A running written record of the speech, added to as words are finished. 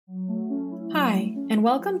Hi, and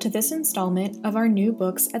welcome to this installment of our New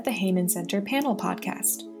Books at the Heyman Center panel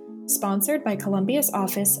podcast, sponsored by Columbia's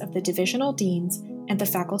Office of the Divisional Deans and the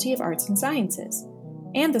Faculty of Arts and Sciences,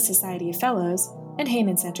 and the Society of Fellows and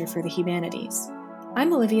Heyman Center for the Humanities.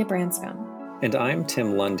 I'm Olivia Branscombe. And I'm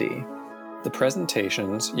Tim Lundy. The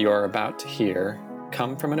presentations you are about to hear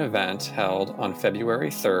come from an event held on February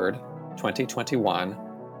 3rd, 2021,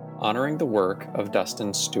 honoring the work of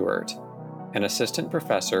Dustin Stewart, an assistant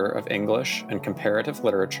professor of English and comparative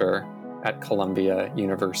literature at Columbia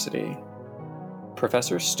University.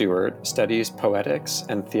 Professor Stewart studies poetics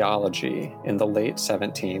and theology in the late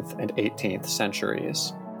 17th and 18th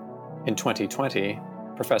centuries. In 2020,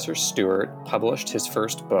 Professor Stewart published his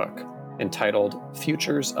first book, entitled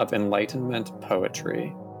Futures of Enlightenment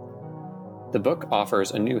Poetry. The book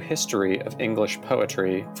offers a new history of English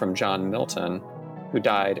poetry from John Milton, who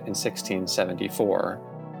died in 1674,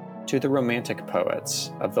 to the Romantic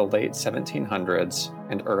poets of the late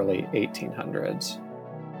 1700s and early 1800s.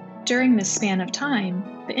 During this span of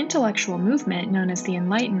time, the intellectual movement known as the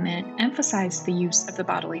Enlightenment emphasized the use of the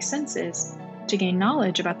bodily senses to gain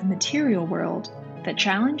knowledge about the material world that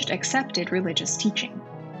challenged accepted religious teaching.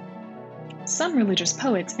 Some religious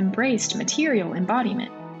poets embraced material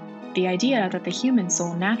embodiment, the idea that the human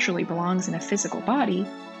soul naturally belongs in a physical body,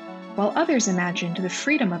 while others imagined the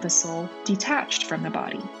freedom of the soul detached from the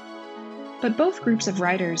body. But both groups of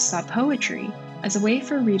writers saw poetry as a way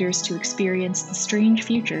for readers to experience the strange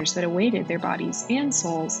futures that awaited their bodies and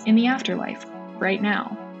souls in the afterlife, right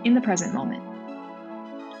now, in the present moment.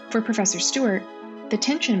 For Professor Stewart, the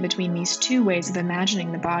tension between these two ways of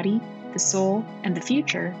imagining the body, the soul, and the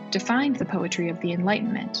future defined the poetry of the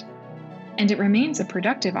Enlightenment, and it remains a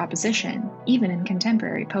productive opposition even in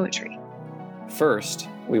contemporary poetry. First,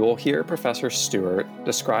 we will hear Professor Stewart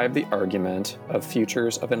describe the argument of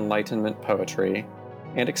Futures of Enlightenment poetry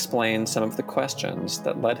and explain some of the questions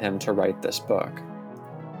that led him to write this book.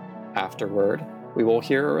 Afterward, we will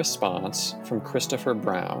hear a response from Christopher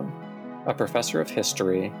Brown, a professor of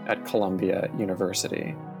history at Columbia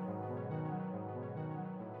University.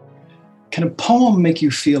 Can a poem make you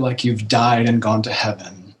feel like you've died and gone to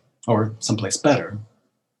heaven, or someplace better?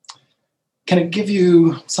 Can it give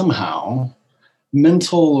you, somehow,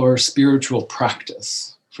 mental or spiritual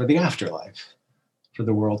practice for the afterlife, for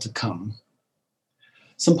the world to come?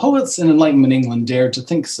 Some poets in Enlightenment England dared to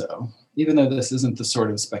think so, even though this isn't the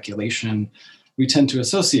sort of speculation we tend to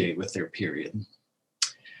associate with their period.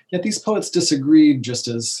 Yet these poets disagreed, just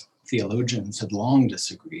as theologians had long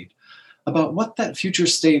disagreed, about what that future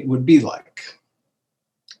state would be like.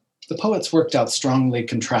 The poets worked out strongly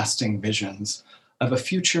contrasting visions of a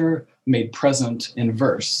future made present in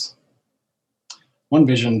verse. One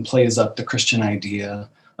vision plays up the Christian idea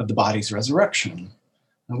of the body's resurrection,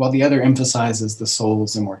 while the other emphasizes the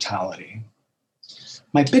soul's immortality.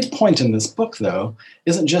 My big point in this book, though,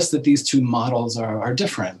 isn't just that these two models are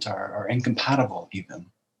different, are incompatible even.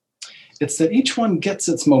 It's that each one gets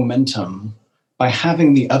its momentum by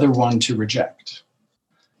having the other one to reject.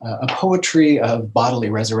 A poetry of bodily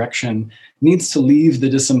resurrection needs to leave the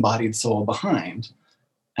disembodied soul behind,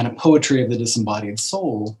 and a poetry of the disembodied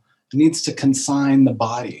soul needs to consign the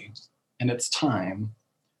body and its time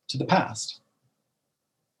to the past.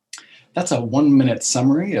 That's a 1-minute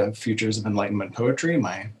summary of Futures of Enlightenment Poetry,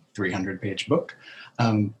 my 300-page book.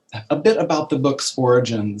 A bit about the book's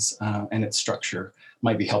origins and its structure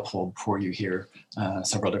might be helpful before you hear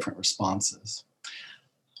several different responses.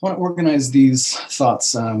 I want to organize these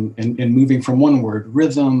thoughts in moving from one word,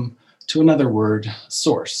 rhythm, to another word,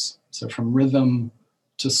 source. So from rhythm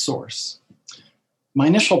to source. My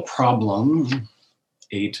initial problem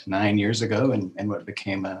 8-9 years ago, in what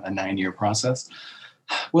became a 9-year process,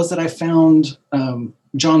 was that I found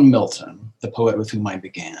John Milton, the poet with whom I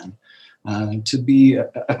began, to be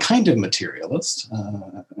a kind of materialist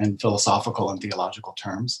in philosophical and theological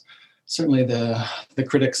terms. Certainly the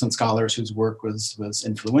critics and scholars whose work was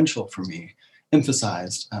influential for me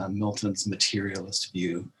emphasized Milton's materialist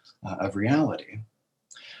view of reality.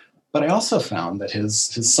 But I also found that his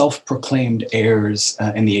self-proclaimed heirs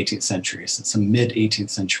in the 18th century, so some mid-18th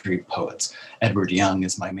century poets, Edward Young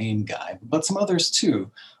is my main guy, but some others too,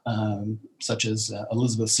 such as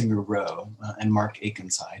Elizabeth Singer Rowe and Mark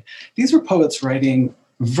Akenside. These were poets writing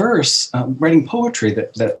poetry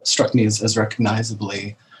that struck me as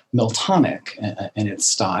recognizably Miltonic in its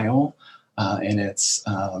style, in its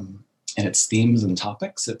themes and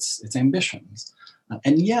topics, its ambitions.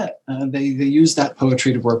 And yet they used that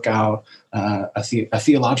poetry to work out a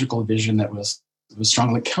theological vision that was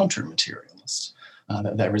strongly counter-materialist,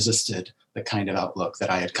 that resisted the kind of outlook that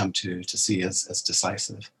I had come to see as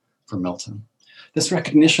decisive for Milton. This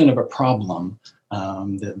recognition of a problem,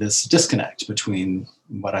 this disconnect between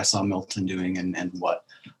what I saw Milton doing and what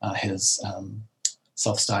his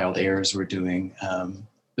self-styled heirs were doing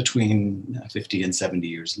between 50 and 70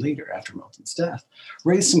 years later after Milton's death,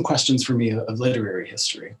 raised some questions for me of literary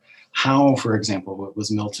history. How, for example,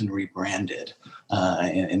 was Milton rebranded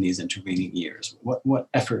in these intervening years? What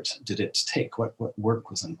effort did it take? What work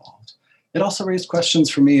was involved? It also raised questions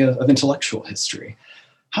for me of intellectual history.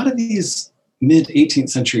 How did these mid-18th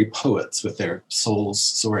century poets, with their souls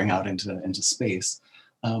soaring out into space,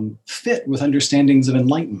 fit with understandings of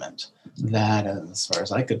Enlightenment that, as far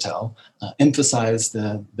as I could tell, emphasized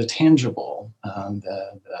the tangible,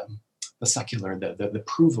 the secular, the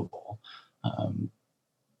provable,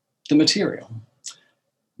 the material?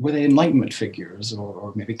 Were they Enlightenment figures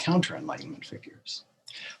or maybe counter-Enlightenment figures?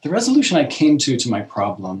 The resolution I came to my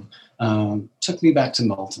problem took me back to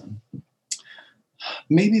Milton.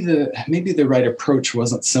 Maybe the right approach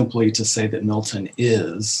wasn't simply to say that Milton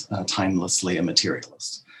is timelessly a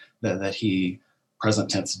materialist, that he,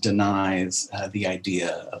 present tense, denies the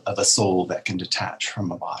idea of a soul that can detach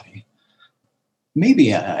from a body.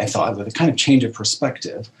 Maybe, I thought, with a kind of change of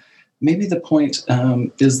perspective, maybe the point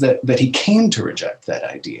is that he came to reject that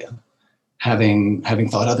idea, having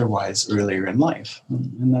thought otherwise earlier in life,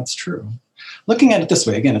 and that's true. Looking at it this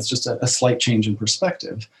way, again, it's just a slight change in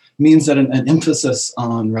perspective, means that an emphasis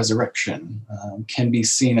on resurrection can be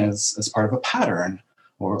seen as part of a pattern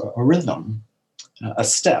or a rhythm, a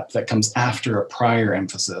step that comes after a prior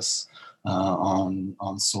emphasis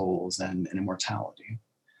on souls and immortality.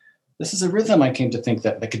 This is a rhythm I came to think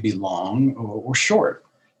that could be long or short.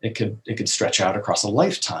 It could stretch out across a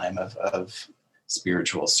lifetime of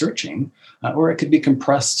spiritual searching, or it could be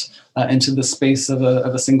compressed into the space of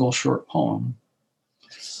a single short poem.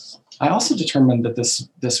 I also determined that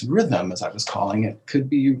this rhythm, as I was calling it, could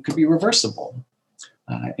be reversible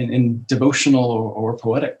in devotional or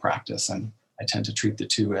poetic practice, and I tend to treat the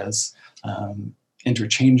two as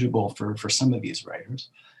interchangeable for some of these writers.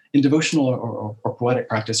 In devotional or poetic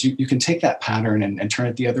practice, you can take that pattern and turn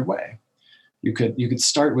it the other way. You could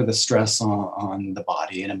start with a stress on the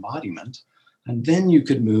body and embodiment, and then you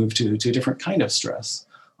could move to a different kind of stress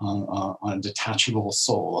on a detachable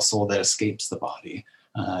soul, a soul that escapes the body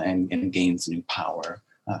and gains new power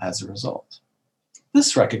as a result.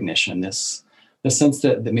 This recognition, this sense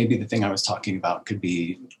that maybe the thing I was talking about could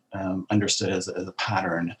be understood as a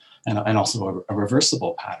pattern and also a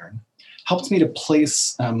reversible pattern, helped me to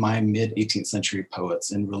place my mid-18th century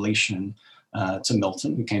poets in relation to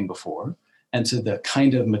Milton, who came before, and to the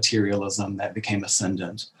kind of materialism that became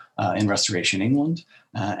ascendant in Restoration England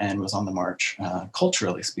and was on the march,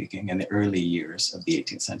 culturally speaking, in the early years of the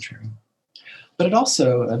 18th century. But it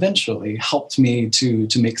also eventually helped me to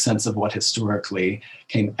make sense of what historically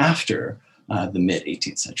came after the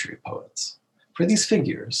mid-18th century poets. For these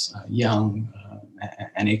figures, Young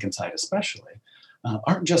and Akenside especially,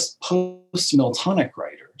 aren't just post-Miltonic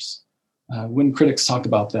writers. When critics talk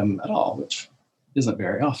about them at all, which isn't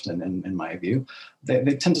very often in my view, they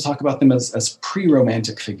tend to talk about them as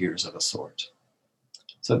pre-Romantic figures of a sort.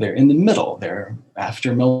 So they're in the middle, they're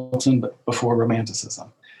after Milton, but before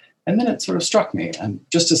Romanticism. And then it sort of struck me, and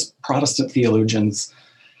just as Protestant theologians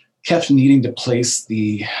kept needing to place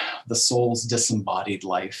the soul's disembodied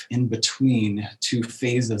life in between two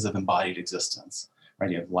phases of embodied existence,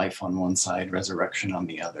 right? You have life on one side, resurrection on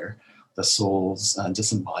the other. The soul's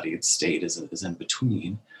disembodied state is in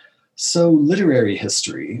between. So literary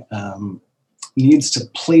history needs to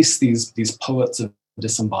place these poets of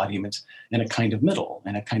disembodiment in a kind of middle,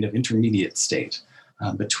 in a kind of intermediate state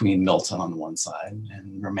between Milton on the one side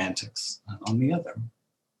and Romantics on the other.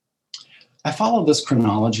 I follow this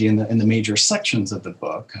chronology in the major sections of the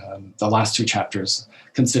book. The last two chapters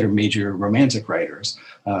consider major Romantic writers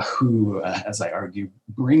who, as I argue,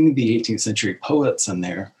 bring the 18th century poets and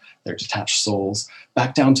their detached souls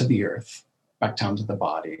back down to the earth, back down to the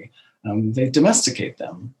body. They domesticate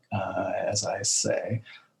them, as I say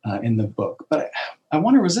in the book, but I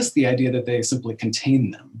want to resist the idea that they simply contain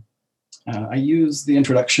them. I use the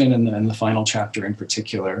introduction and the final chapter in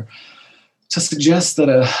particular to suggest that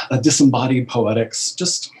a disembodied poetics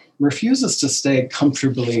just refuses to stay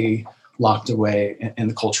comfortably locked away in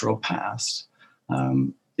the cultural past.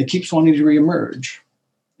 It keeps wanting to reemerge.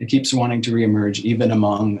 It keeps wanting to reemerge even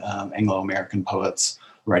among Anglo-American poets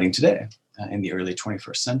writing today in the early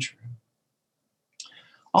 21st century.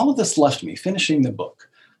 All of this finishing the book,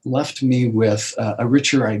 left me with a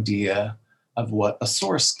richer idea of what a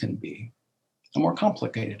source can be, a more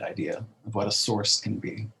complicated idea of what a source can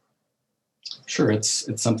be. Sure, it's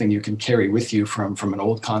something you can carry with you from an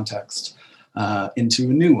old context into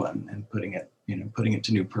a new one and putting it putting it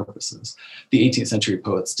to new purposes. The 18th century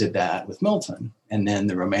poets did that with Milton, and then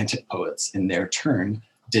the Romantic poets, in their turn,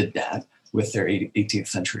 did that with their 18th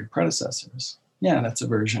century predecessors. Yeah, that's a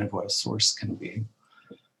version of what a source can be.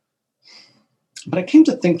 But I came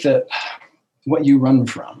to think that what you run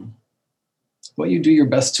from, what you do your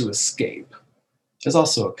best to escape, is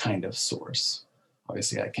also a kind of source.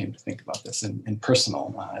 Obviously, I came to think about this in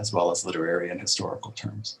personal as well as literary and historical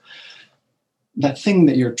terms. That thing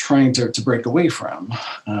that you're trying to break away from,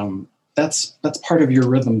 that's part of your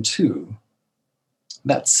rhythm too.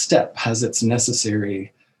 That step has its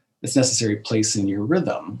necessary place in your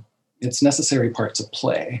rhythm, its necessary part to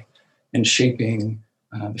play in shaping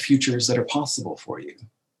the futures that are possible for you,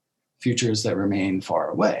 futures that remain far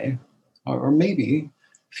away, or maybe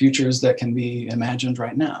futures that can be imagined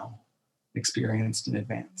right now, experienced in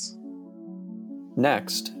advance.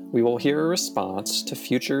 Next, we will hear a response to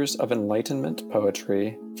Futures of Enlightenment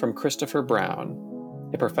poetry from Christopher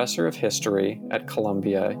Brown, a professor of history at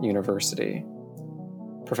Columbia University.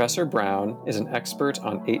 Professor Brown is an expert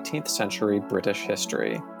on 18th century British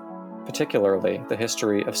history, particularly the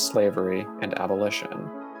history of slavery and abolition.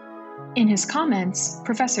 In his comments,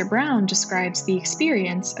 Professor Brown describes the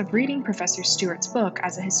experience of reading Professor Stewart's book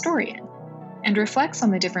as a historian, and reflects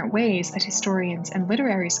on the different ways that historians and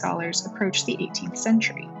literary scholars approach the 18th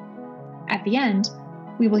century. At the end,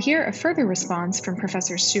 we will hear a further response from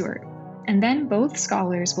Professor Stewart, and then both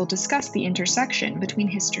scholars will discuss the intersection between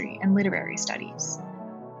history and literary studies.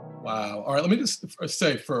 Wow. All right, let me just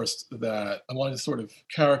say first that I wanted to sort of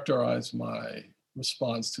characterize my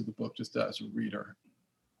response to the book just as a reader.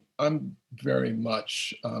 I'm very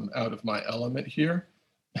much out of my element here.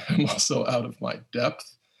 I'm also out of my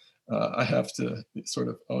depth. I have to sort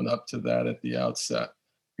of own up to that at the outset.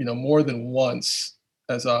 More than once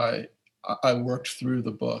as I worked through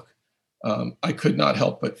the book, I could not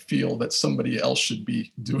help but feel that somebody else should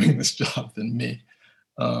be doing this job than me.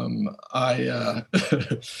 And I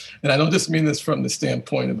don't just mean this from the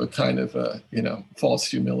standpoint of a kind of false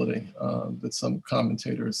humility that some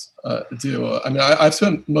commentators do. I mean, I've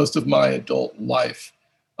spent most of my adult life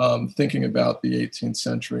thinking about the 18th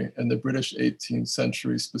century and the British 18th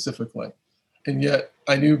century specifically. And yet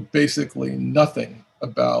I knew basically nothing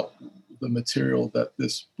about the material that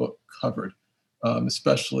this book covered,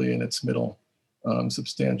 especially in its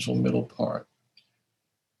substantial middle part.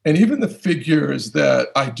 And even the figures that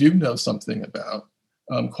I do know something about,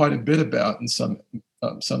 quite a bit about in some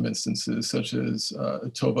instances, such as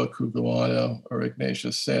Toba Cugoano or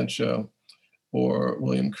Ignatius Sancho, or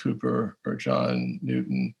William Cooper or John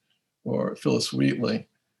Newton or Phyllis Wheatley,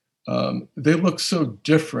 they look so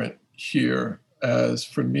different here as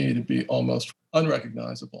for me to be almost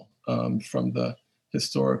unrecognizable from the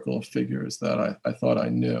historical figures that I thought I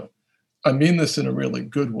knew. I mean this in a really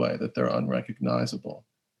good way, that they're unrecognizable.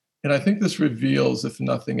 And I think this reveals, if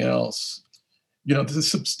nothing else, there's a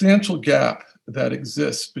substantial gap that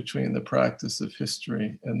exists between the practice of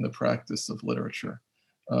history and the practice of literature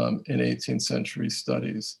in 18th century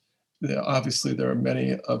studies. Obviously, there are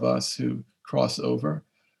many of us who cross over.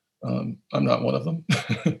 I'm not one of them.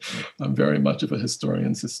 I'm very much of a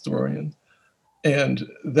historian's historian. And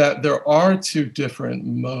that there are two different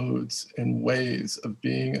modes and ways of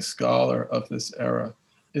being a scholar of this era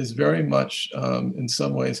is very much, in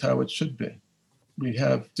some ways, how it should be. We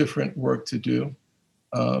have different work to do,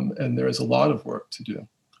 and there is a lot of work to do.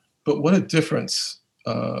 But what a difference,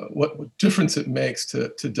 what difference it makes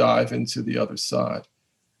to dive into the other side.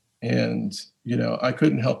 And, I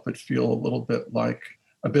couldn't help but feel a little bit like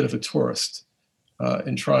a bit of a tourist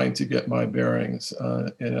in trying to get my bearings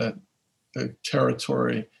in a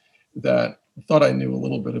territory that I thought I knew a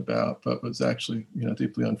little bit about, but was actually,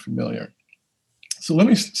 deeply unfamiliar. So let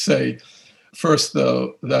me say first,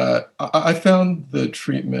 though, that I found the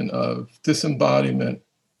treatment of disembodiment,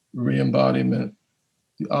 re-embodiment,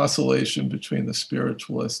 the oscillation between the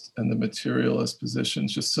spiritualist and the materialist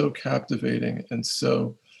positions just so captivating and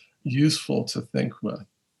so useful to think with.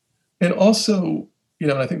 And also,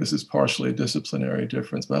 and I think this is partially a disciplinary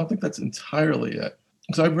difference, but I don't think that's entirely it.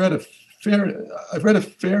 Because I've read a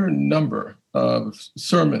fair number of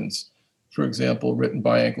sermons, for example, written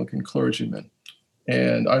by Anglican clergymen.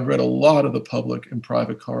 And I read a lot of the public and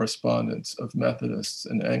private correspondence of Methodists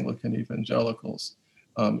and Anglican evangelicals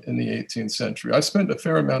in the 18th century. I spent a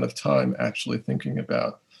fair amount of time actually thinking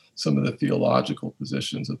about some of the theological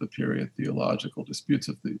positions of the period, theological disputes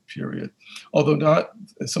of the period, although not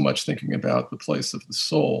so much thinking about the place of the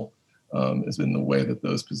soul as in the way that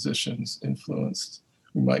those positions influenced,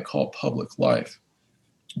 we might call, public life.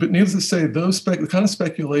 But needless to say, the kind of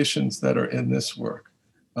speculations that are in this work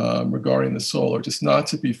regarding the soul are just not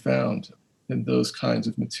to be found in those kinds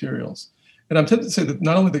of materials. And I'm tempted to say that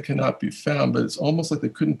not only they cannot be found, but it's almost like they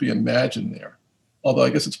couldn't be imagined there. Although I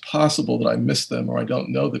guess it's possible that I missed them or I don't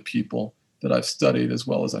know the people that I've studied as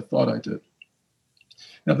well as I thought I did.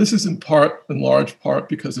 Now, this is in large part,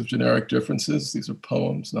 because of generic differences. These are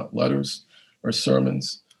poems, not letters or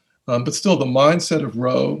sermons. But still, the mindset of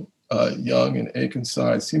Rowe, Young, and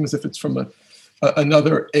Akenside seem as if it's from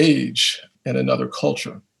another age and another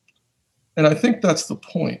culture. And I think that's the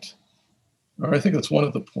point, or I think that's one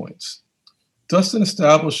of the points. Dustin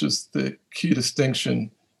establishes the key distinction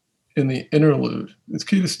in the interlude. It's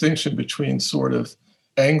key distinction between sort of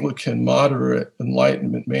Anglican, moderate,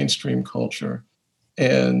 Enlightenment, mainstream culture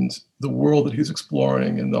and the world that he's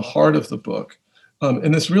exploring in the heart of the book.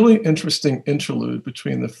 And this really interesting interlude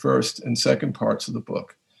between the first and second parts of the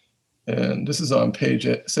book. And this is on page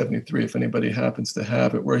 73, if anybody happens to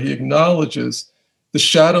have it, where he acknowledges the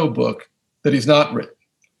shadow book that he's not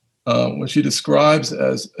written, which he describes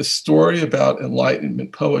as a story about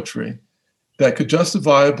Enlightenment poetry that could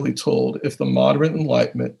justifiably be told if the modern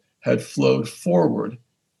Enlightenment had flowed forward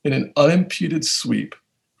in an unimpeded sweep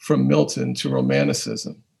from Milton to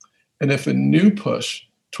Romanticism, and if a new push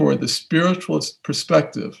toward the spiritualist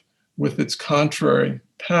perspective with its contrary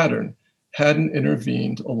pattern hadn't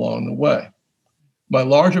intervened along the way. My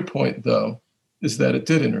larger point, though, is that it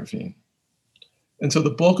did intervene. And so the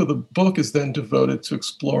bulk of the book is then devoted to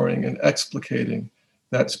exploring and explicating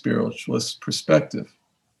that spiritualist perspective.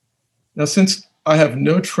 Now, since I have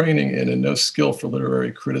no training in and no skill for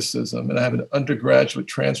literary criticism, and I have an undergraduate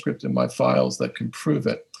transcript in my files that can prove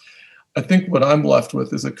it, I think what I'm left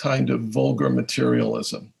with is a kind of vulgar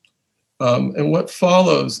materialism. And what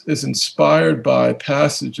follows is inspired by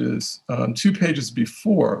passages 2 pages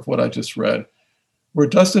before of what I just read, where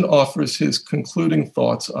Dustin offers his concluding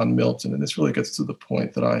thoughts on Milton. And this really gets to the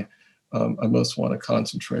point that I most want to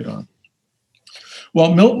concentrate on.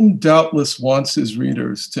 While Milton doubtless wants his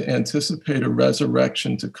readers to anticipate a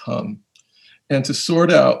resurrection to come and to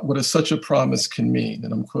sort out what such a promise can mean,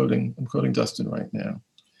 and I'm quoting Dustin right now,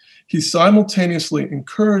 he simultaneously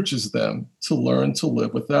encourages them to learn to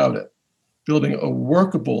live without it, building a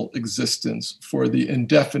workable existence for the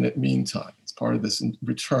indefinite meantime. It's part of this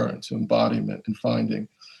return to embodiment and finding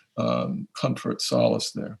comfort,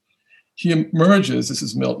 solace there. He emerges, this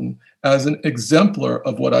is Milton, as an exemplar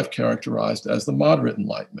of what I've characterized as the moderate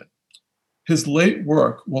Enlightenment. His late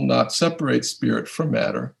work will not separate spirit from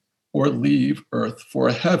matter or leave earth for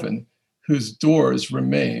a heaven whose doors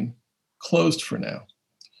remain closed for now.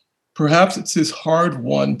 Perhaps it's his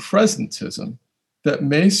hard-won presentism that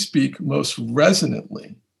may speak most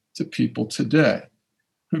resonantly to people today,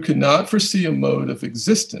 who cannot foresee a mode of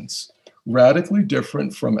existence radically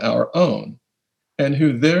different from our own, and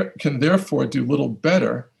who can therefore do little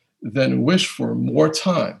better than wish for more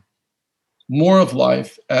time, more of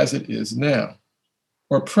life as it is now,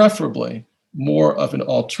 or preferably more of an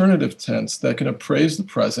alternative tense that can appraise the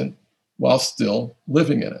present while still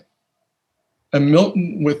living in it. A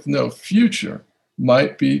Milton with no future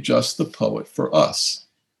might be just the poet for us.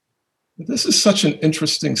 This is such an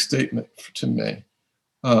interesting statement to me.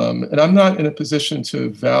 And I'm not in a position to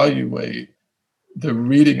evaluate the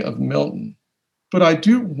reading of Milton, but I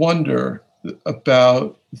do wonder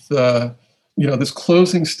about this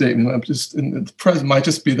closing statement. I'm just in the present might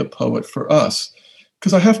just be the poet for us,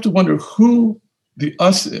 because I have to wonder who the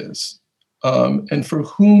us is, and for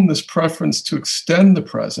whom this preference to extend the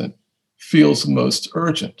present feels most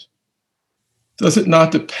urgent. Does it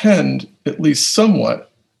not depend, at least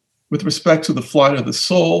somewhat, with respect to the flight of the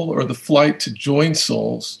soul, or the flight to join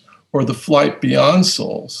souls, or the flight beyond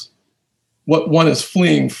souls, what one is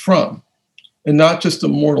fleeing from, and not just a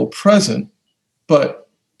mortal present, but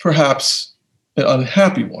perhaps an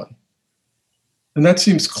unhappy one? And that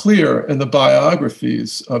seems clear in the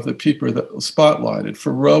biographies of the people that were spotlighted.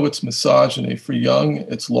 For Rowe, it's misogyny. For Young,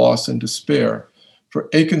 it's loss and despair. For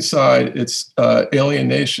Akenside, it's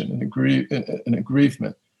alienation and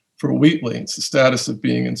aggrievement. For Wheatley, it's the status of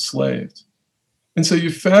being enslaved. And so you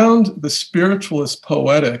found the spiritualist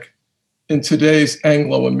poetic in today's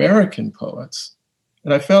Anglo-American poets.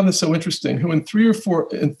 And I found this so interesting, who in three of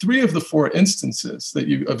the four instances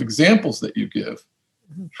of examples that you give,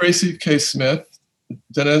 Tracy K. Smith,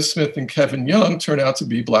 Denez Smith, and Kevin Young turn out to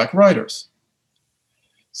be Black writers.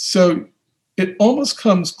 So it almost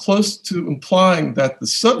comes close to implying that the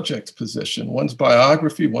subject position, one's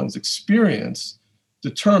biography, one's experience,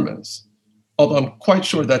 determines, although I'm quite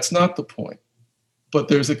sure that's not the point. But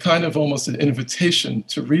there's a kind of almost an invitation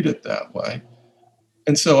to read it that way.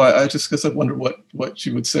 And so I just guess I wonder what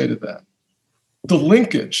you would say to that. The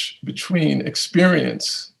linkage between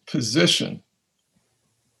experience, position,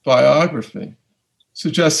 biography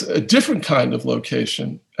suggests a different kind of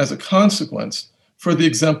location as a consequence for the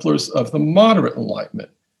exemplars of the moderate Enlightenment,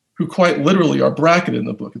 who quite literally are bracketed in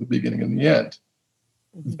the book at the beginning and the end.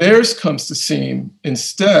 Theirs comes to seem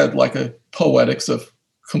instead like a poetics of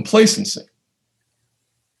complacency.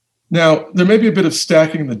 Now, there may be a bit of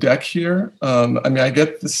stacking the deck here. I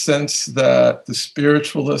get the sense that the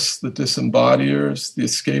spiritualists, the disembodiers, the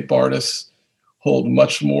escape artists hold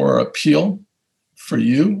much more appeal for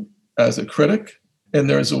you as a critic. And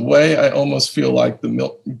there's a way I almost feel like the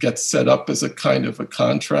Milton gets set up as a kind of a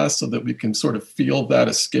contrast so that we can sort of feel that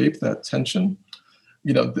escape, that tension.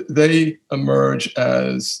 They emerge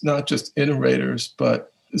as not just iterators,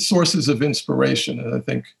 but sources of inspiration. And I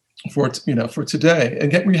think for today.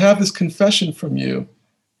 And yet we have this confession from you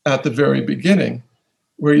at the very beginning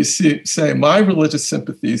where you say, my religious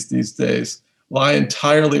sympathies these days lie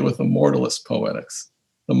entirely with the moralist poetics,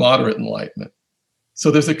 the moderate Enlightenment.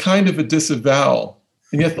 So there's a kind of a disavowal,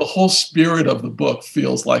 and yet the whole spirit of the book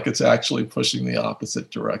feels like it's actually pushing the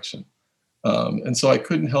opposite direction. And so I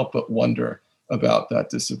couldn't help but wonder about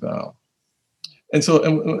that disavowal. And so,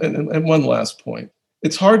 and one last point.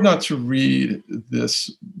 It's hard not to read this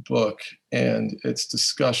book and its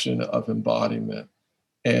discussion of embodiment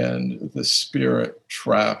and the spirit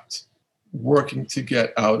trapped, working to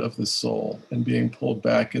get out of the soul and being pulled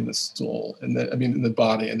back in the soul, and then, in the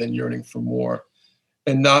body, and then yearning for more,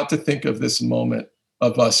 and not to think of this moment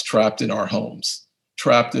of us trapped in our homes,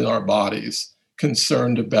 trapped in our bodies,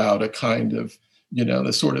 concerned about a kind of,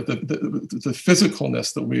 the sort of the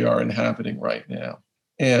physicalness that we are inhabiting right now.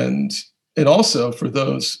 And also for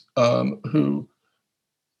those who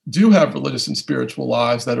do have religious and spiritual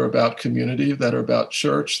lives that are about community, that are about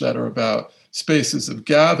church, that are about spaces of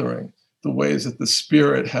gathering, the ways that the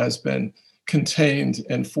spirit has been contained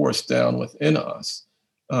and forced down within us.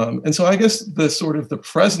 And so I guess the sort of the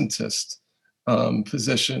presentist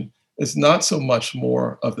position is not so much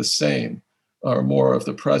more of the same or more of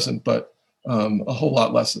the present, but a whole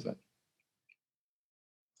lot less of it.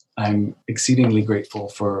 I'm exceedingly grateful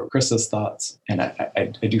for Chris's thoughts, and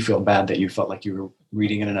I do feel bad that you felt like you were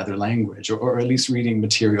reading in another language, or at least reading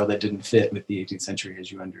material that didn't fit with the 18th century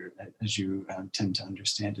as you tend to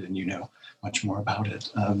understand it, and you know much more about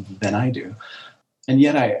it than I do. And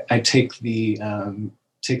yet I take the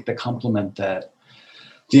compliment that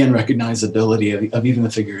the unrecognizability of even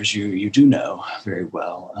the figures you do know very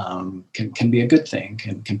well can be a good thing,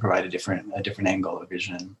 can provide a different angle of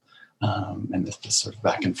vision. And this sort of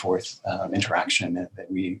back and forth interaction that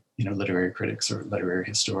we, literary critics or literary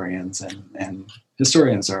historians and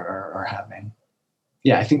historians are having.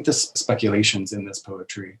 Yeah, I think the speculations in this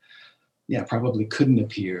poetry, probably couldn't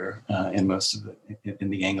appear in most of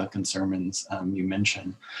the Anglican sermons you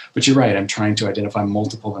mentioned. But you're right, I'm trying to identify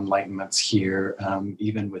multiple enlightenments here,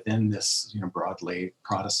 even within this, broadly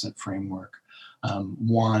Protestant framework.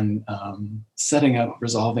 One setting up,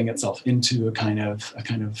 resolving itself into a kind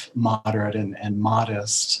of moderate and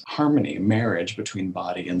modest harmony, marriage between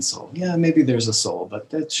body and soul. Yeah, maybe there's a soul, but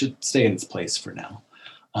that should stay in its place for now.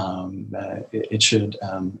 It should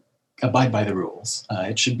abide by the rules.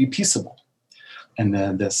 It should be peaceable. And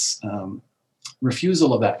then this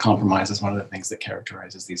refusal of that compromise is one of the things that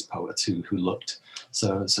characterizes these poets who looked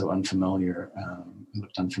so unfamiliar,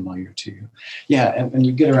 looked unfamiliar to you. Yeah, and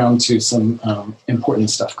you get around to some important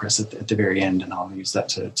stuff, Chris, at the very end, and I'll use that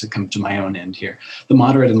to come to my own end here. The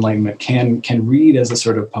moderate Enlightenment can read as a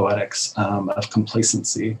sort of poetics of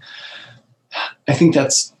complacency. I think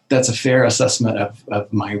that's a fair assessment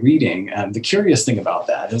of my reading. And the curious thing about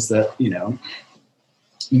that is that,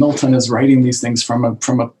 Milton is writing these things from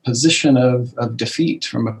a position of defeat,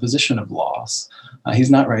 from a position of loss. He's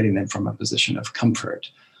not writing them from a position of comfort.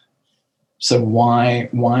 So why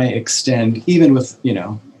extend, even with,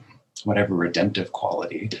 whatever redemptive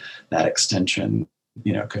quality that extension,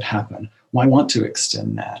 could happen? Why want to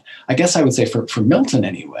extend that? I guess I would say for Milton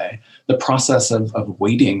anyway, the process of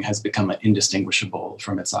waiting has become indistinguishable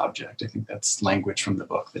from its object. I think that's language from the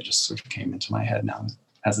book that just sort of came into my head now.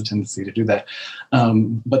 Has a tendency to do that.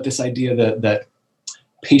 But this idea that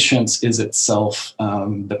patience is itself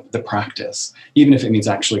the practice, even if it means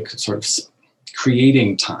actually sort of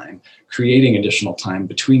creating additional time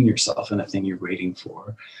between yourself and the thing you're waiting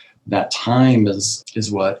for. That time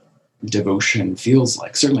is what devotion feels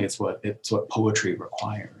like. Certainly it's what poetry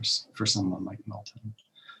requires for someone like Milton.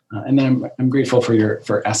 And then I'm grateful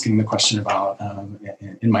for asking the question about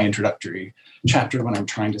in my introductory chapter when I'm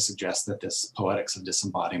trying to suggest that this poetics of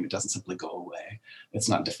disembodiment doesn't simply go away. It's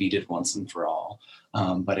not defeated once and for all,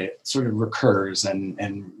 but it sort of recurs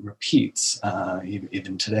and repeats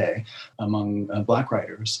even today among Black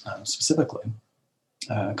writers specifically.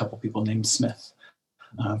 a couple people named Smith,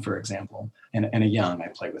 for example, and a Young. I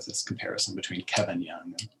play with this comparison between Kevin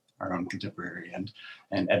Young, our own contemporary, and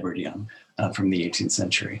Edward Young from the 18th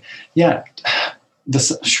century. Yeah,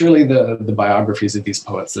 surely the biographies of these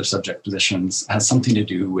poets, their subject positions, has something to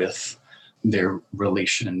do with their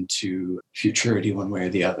relation to futurity one way or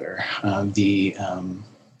the other.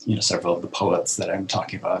 Several of the poets that I'm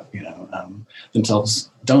talking about, themselves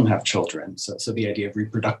don't have children. So the idea of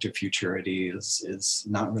reproductive futurity is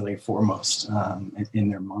not really foremost in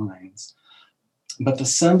their minds. But the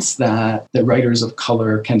sense that writers of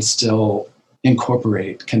color can still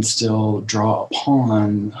incorporate, can still draw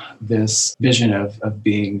upon this vision of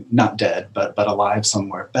being not dead, but alive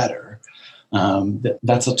somewhere better,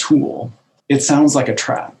 that's a tool. It sounds like a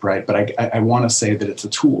trap, right? But I want to say that it's a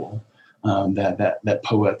tool that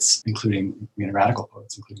poets, including radical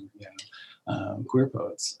poets, including queer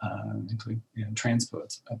poets, including trans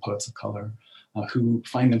poets, poets of color, who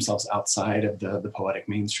find themselves outside of the poetic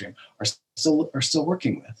mainstream, are still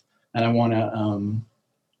working with. And I want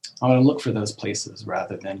to look for those places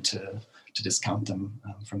rather than to discount them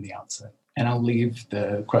from the outset. And I'll leave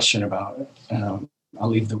the question about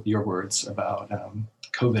your words about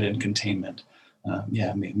COVID and containment.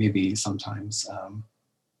 Maybe sometimes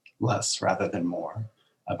less rather than more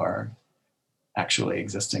of our actually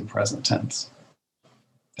existing present tense.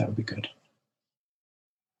 That would be good.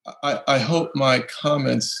 I hope my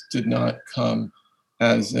comments did not come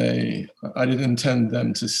as I didn't intend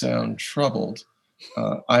them to sound troubled.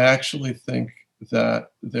 I actually think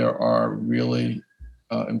that there are really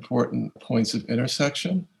important points of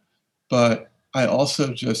intersection, but I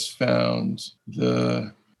also just found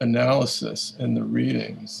the analysis and the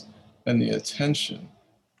readings and the attention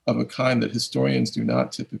of a kind that historians do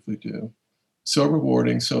not typically do so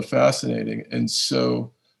rewarding, so fascinating, and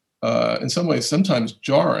so in some ways sometimes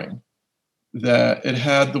jarring, that it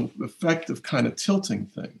had the effect of kind of tilting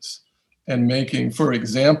things and making, for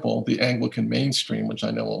example, the Anglican mainstream, which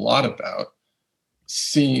I know a lot about,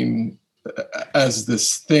 seem as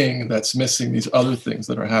this thing that's missing these other things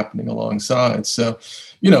that are happening alongside. So,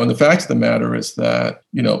 and the fact of the matter is that,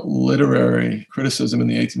 literary criticism in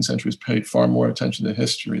the 18th century has paid far more attention to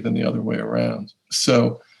history than the other way around.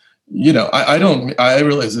 So, I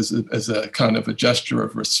realize this as a kind of a gesture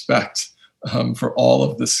of respect for all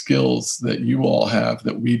of the skills that you all have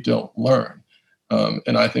that we don't learn.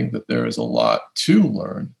 And I think that there is a lot to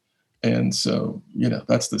learn. And so,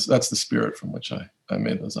 that's the spirit from which I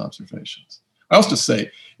made those observations. I also say,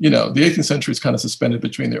 the 18th century is kind of suspended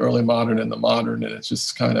between the early modern and the modern, and it's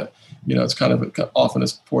just kind of, it's kind of often a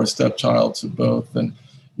poor stepchild to both. And,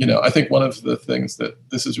 I think one of the things that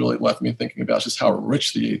this has really left me thinking about is just how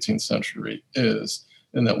rich the 18th century is,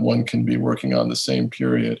 and that one can be working on the same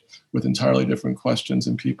period with entirely different questions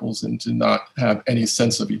and peoples and to not have any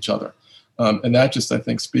sense of each other. And that just, I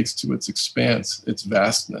think, speaks to its expanse, its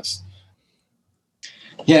vastness.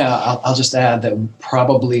 Yeah, I'll just add that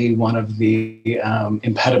probably one of the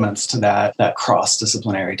impediments to that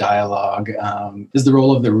cross-disciplinary dialogue is the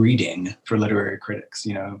role of the reading for literary critics.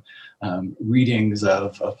 Readings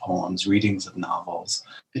of poems, readings of novels.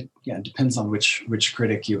 It depends on which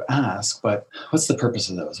critic you ask, but what's the purpose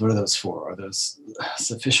of those? What are those for? Are those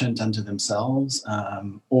sufficient unto themselves,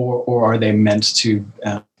 or are they meant to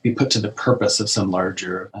be put to the purpose of some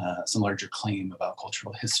larger claim about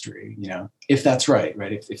cultural history? If that's right?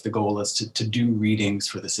 If the goal is to do readings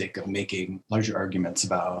for the sake of making larger arguments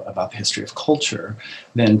about the history of culture,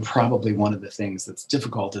 then probably one of the things that's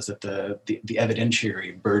difficult is that the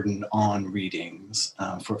evidentiary burden on readings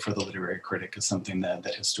for the literary critic is something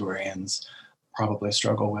that historians probably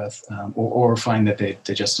struggle with or find that they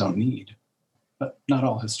just don't need, but not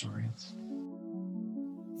all historians.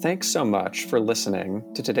 Thanks so much for listening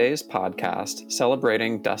to today's podcast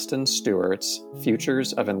celebrating Dustin Stewart's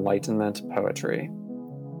Futures of Enlightenment Poetry.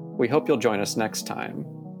 We hope you'll join us next time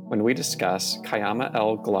when we discuss Kayama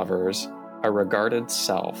L. Glover's A Regarded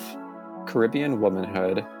Self, Caribbean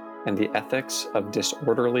Womanhood, and the Ethics of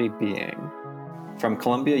Disorderly Being. From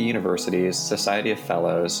Columbia University's Society of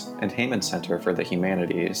Fellows and Heyman Center for the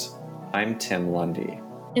Humanities, I'm Tim Lundy.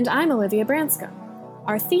 And I'm Olivia Branscombe.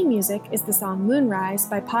 Our theme music is the song Moonrise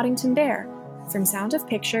by Poddington Bear from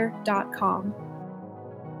soundofpicture.com.